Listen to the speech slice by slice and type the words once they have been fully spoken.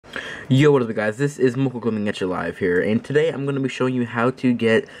Yo, what up guys, this is Mokel coming at you live here, and today I'm going to be showing you how to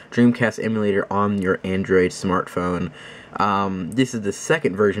get Dreamcast Emulator on your Android smartphone. This is the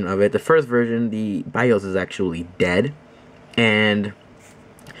second version of it. The first version, the BIOS is actually dead, and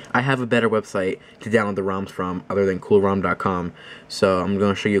I have a better website to download the ROMs from other than coolrom.com. So I'm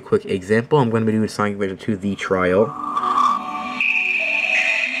going to show you a quick example. I'm going to be doing Sonic Adventure 2 The Trial.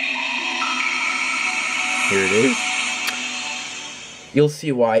 Here it is. You'll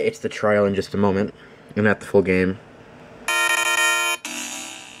see why it's the trial in just a moment, and not the full game. I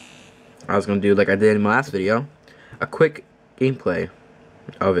was going to do, like I did in my last video, a quick gameplay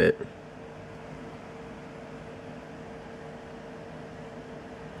of it.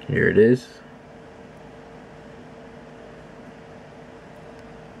 Here it is.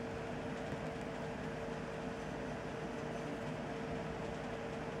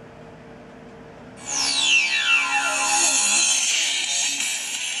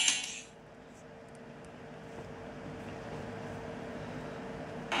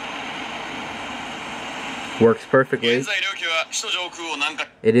 Works perfectly.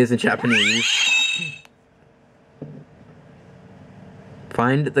 It is in Japanese.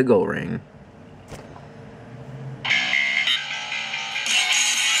 Find the goal ring.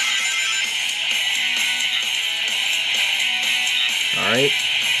 Alright,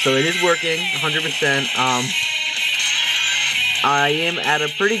 so it is working 100%. I am at a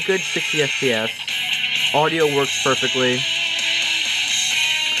pretty good 60 FPS. Audio works perfectly.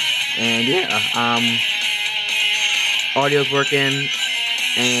 And yeah, audio's working,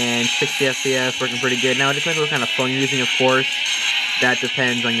 and 60 FPS working pretty good. Now it depends what kind of phone you're using, of course. That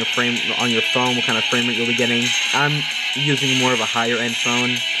depends on your phone, what kind of frame rate you'll be getting. I'm using more of a higher end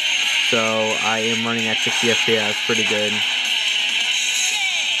phone, so I am running at 60 FPS, pretty good.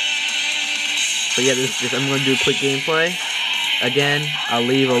 So yeah, I'm going to do a quick gameplay. Again, I'll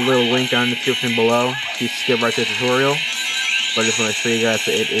leave a little link down in the description below to skip right to the tutorial. But I just want to show you guys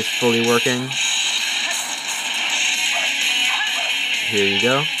that it is fully working. Here you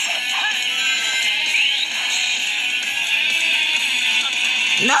go.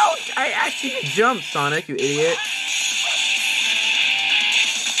 No! I asked you to jump, Sonic, you idiot.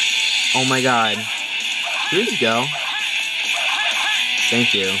 Oh my god. Here you go.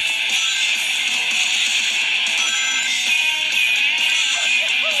 Thank you.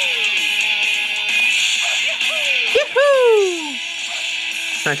 Yahoo!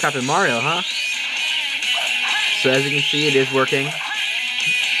 Trying to copy Mario, huh? So as you can see, it is working.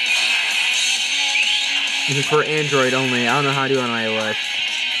 This is for Android only. I don't know how to do it on iOS.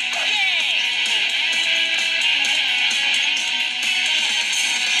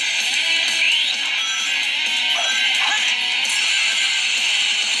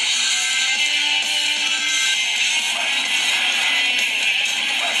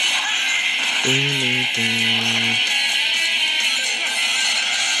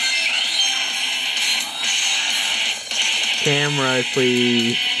 Camera,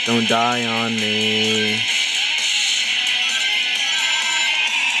 please. Don't die on me.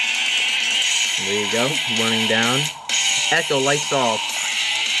 There you go, running down. Echo, lights off.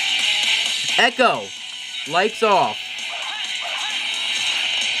 Echo, lights off.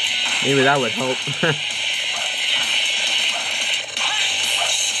 Maybe that would help.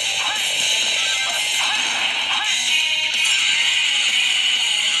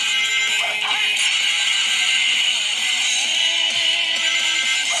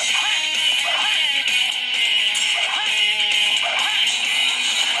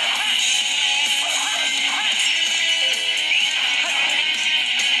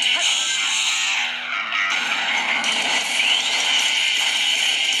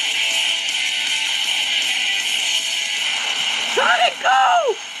 Sonic,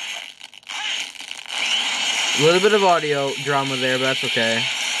 go! A little bit of audio drama there, but that's okay.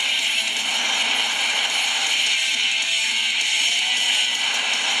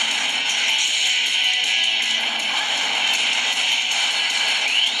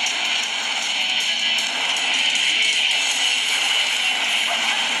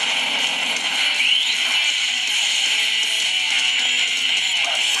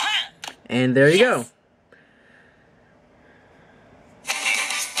 And there you go.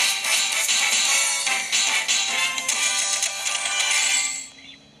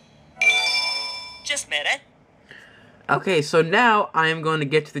 Just a minute. Okay, so now I am going to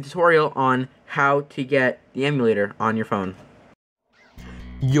get to the tutorial on how to get the emulator on your phone.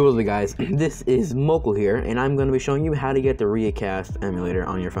 Yo guys, this is Mokel here, and I'm going to be showing you how to get the Reicast emulator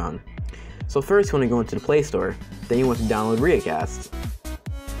on your phone. So first you want to go into the Play Store, then you want to download Reicast.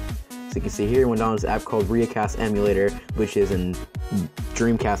 So you can see here, you want to download this app called Reicast Emulator, which is a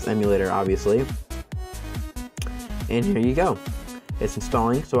Dreamcast emulator, obviously. And here you go. It's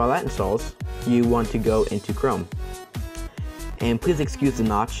installing, so while that installs, you want to go into Chrome. And please excuse the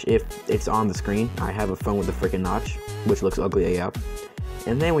notch if it's on the screen. I have a phone with a freaking notch, which looks ugly AF.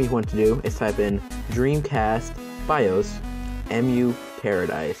 And then what you want to do is type in Dreamcast Bios MU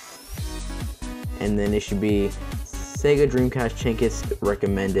Paradise. And then it should be Sega Dreamcast Chankist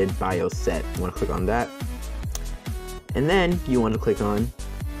recommended BIOS set. You want to click on that. And then you want to click on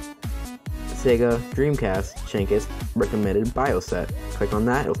Sega Dreamcast Chankist recommended BIOS set. Click on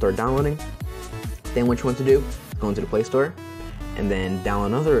that, it'll start downloading. Then what you want to do is go into the Play Store and then download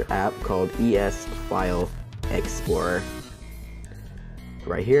another app called ES File Explorer.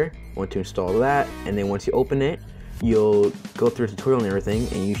 Right here, want to install that, and then once you open it, you'll go through a tutorial and everything,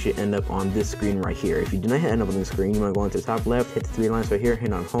 and you should end up on this screen right here. If you do not end up on the screen, you want to go into the top left, hit the 3 lines right here,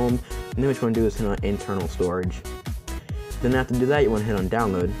 hit on home, and then what you want to do is hit on internal storage. Then after you do that, you want to hit on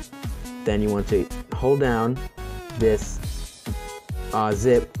download. Then you want to hold down this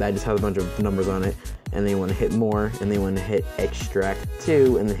zip that just has a bunch of numbers on it, and then you want to hit more, and then you want to hit extract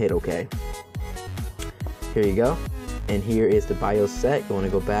to, and then hit OK. Here you go. And here is the BIOS set. You want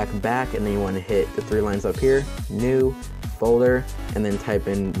to go back, and then you want to hit the 3 lines up here, new folder, and then type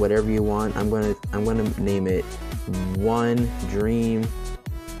in whatever you want. I'm gonna name it One Dream,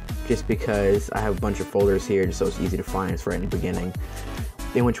 just because I have a bunch of folders here, just so it's easy to find. It's right in the beginning.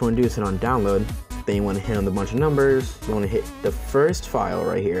 Then what you want to do is hit on download. Then you want to hit on the bunch of numbers. You want to hit the first file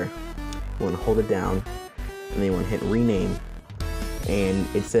right here. You want to hold it down, and then you want to hit rename. And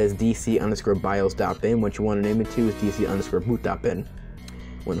it says dc_bios.bin. What you want to name it to is dc_boot.bin. You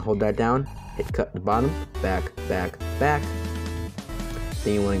want to hold that down, hit cut at the bottom, back.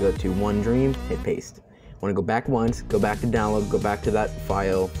 Then you want to go to One Dream, hit paste. You want to go back once, go back to download, go back to that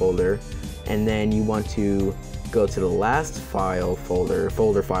file folder, and then you want to go to the last file folder,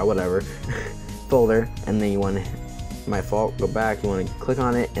 whatever, folder, and then you want to, my fault, go back, you want to click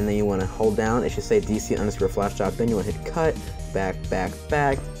on it, and then you want to hold down, it should say dc_flash.bin, you want to hit cut, back,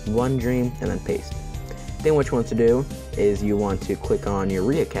 One Dream, and then paste. Then what you want to do is you want to click on your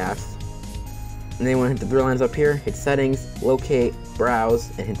Reicast, and then you want to hit the 3 lines up here, hit settings, locate,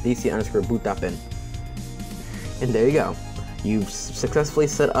 browse, and hit dc_boot.bin. And there you go. You've successfully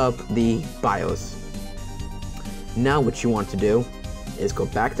set up the BIOS. Now what you want to do is go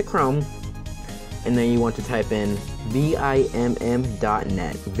back to Chrome, and then you want to type in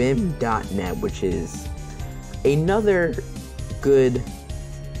vim.net, which is another good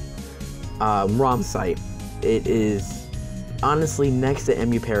ROM site. It is honestly next to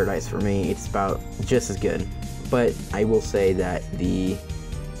MU Paradise for me. It's about just as good, but I will say that you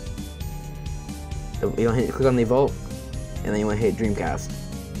want to click on the Vault, and then you want to hit Dreamcast.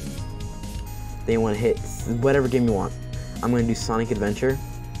 Then you want to hit whatever game you want. I'm going to do Sonic Adventure.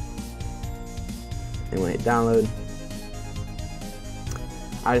 Then you want to hit download.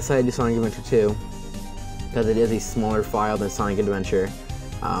 I decided to do Sonic Adventure 2 because it is a smaller file than Sonic Adventure,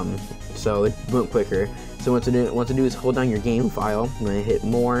 so it went quicker. So what to do is hold down your game file. You want to hit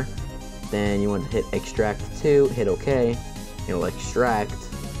more. Then you want to hit extract to. Hit OK. It'll extract.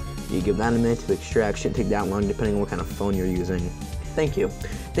 You give that a minute to extract. Shouldn't take that long depending on what kind of phone you're using. Thank you.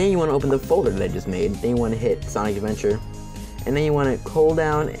 Then you want to open the folder that I just made. Then you want to hit Sonic Adventure. And then you want to hold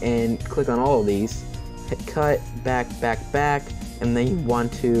down and click on all of these. Hit cut, back. And then you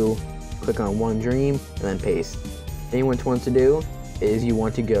want to click on One Dream and then paste. Then what you want to do is you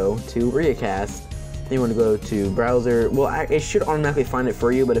want to go to Reicast. Then you want to go to browser. Well, it should automatically find it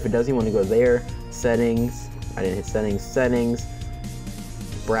for you, but if it does, you want to go there, settings. I didn't hit settings,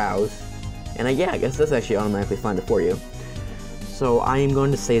 browse. And I guess that's actually automatically find it for you. So I am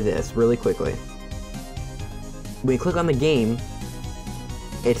going to say this really quickly. When you click on the game,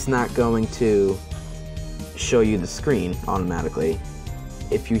 it's not going to show you the screen automatically.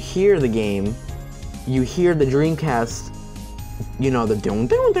 If you hear the game, you hear the Dreamcast,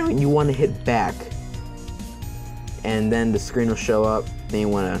 the dun, you want to hit back, and then the screen will show up. Then you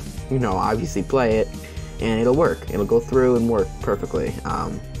want to, obviously play it, and it'll work. It'll go through and work perfectly.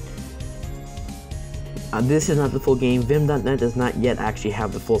 This is not the full game. Vim.net does not yet actually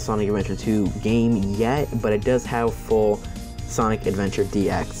have the full Sonic Adventure 2 game yet, but it does have full Sonic Adventure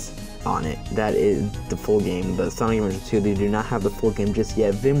DX on it. That is the full game. The Sonic Adventure 2, they do not have the full game just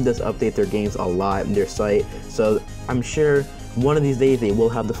yet. Vim does update their games a lot in their site, so I'm sure one of these days they will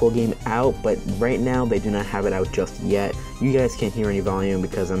have the full game out, but right now they do not have it out just yet. You guys can't hear any volume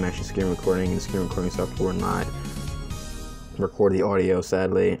because I'm actually screen recording, and the screen recording software will not record the audio,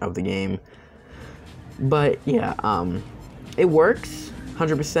 sadly, of the game. But yeah, it works.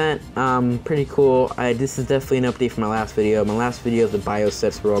 100%, pretty cool. This is definitely an update from my last video. My last video, the BIOS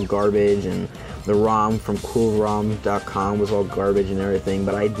sets were all garbage, and the ROM from coolrom.com was all garbage and everything,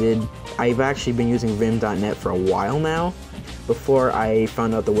 but I've actually been using vim.net for a while now. Before I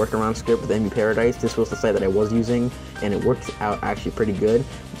found out the workaround script with Emulator, this was the site that I was using, and it works out actually pretty good.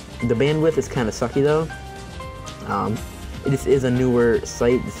 The bandwidth is kind of sucky though. This is a newer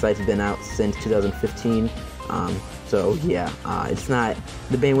site. The site's been out since 2015. So yeah, it's not,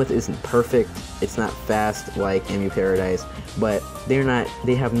 the bandwidth isn't perfect. It's not fast like Emulator, but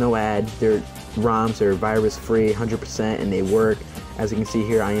they have no ads. Their ROMs are virus free, 100%, and they work. As you can see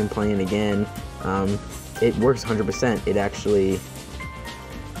here, I am playing again. It works 100%. It actually,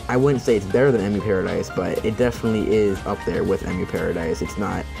 I wouldn't say it's better than Emulator, but it definitely is up there with Emulator. It's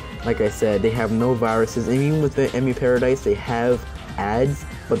not, like I said, they have no viruses, and even with the Emulator, they have ads,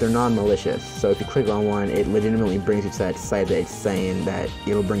 but they're non-malicious. So if you click on one, it legitimately brings you to that site that it's saying that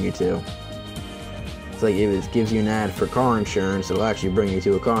it'll bring you to. It's like if it gives you an ad for car insurance, it'll actually bring you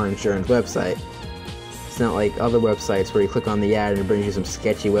to a car insurance website. It's not like other websites where you click on the ad and it brings you some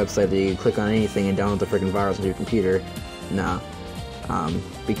sketchy website that you click on anything and download the freaking virus onto your computer. Nah.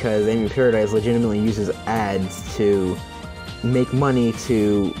 Because Emulator legitimately uses ads to make money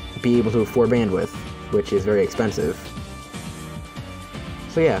to be able to afford bandwidth, which is very expensive.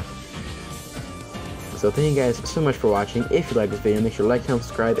 So yeah. So thank you guys so much for watching. If you like this video, make sure to like, comment,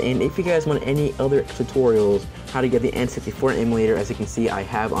 subscribe, and if you guys want any other tutorials how to get the N64 emulator, as you can see I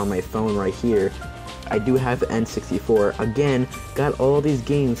have on my phone right here. I do have the N64. Again, got all these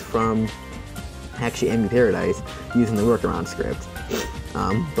games from actually Emulator using the workaround script.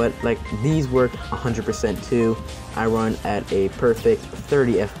 But like these work 100% too. I run at a perfect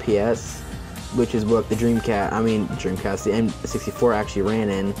 30 FPS, which is what the Dreamcast, the N64 actually ran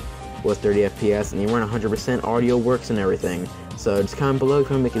in, was 30 FPS, and you run 100%, audio works and everything. So just comment below if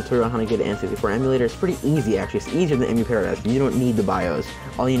you want to make a tutorial on how to get an N64 emulator. It's pretty easy actually. It's easier than Emulator. You don't need the BIOS.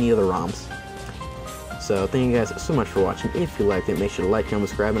 All you need are the ROMs. So thank you guys so much for watching. If you liked it, make sure to like, comment,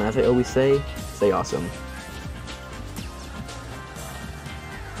 subscribe, and as I always say, stay awesome.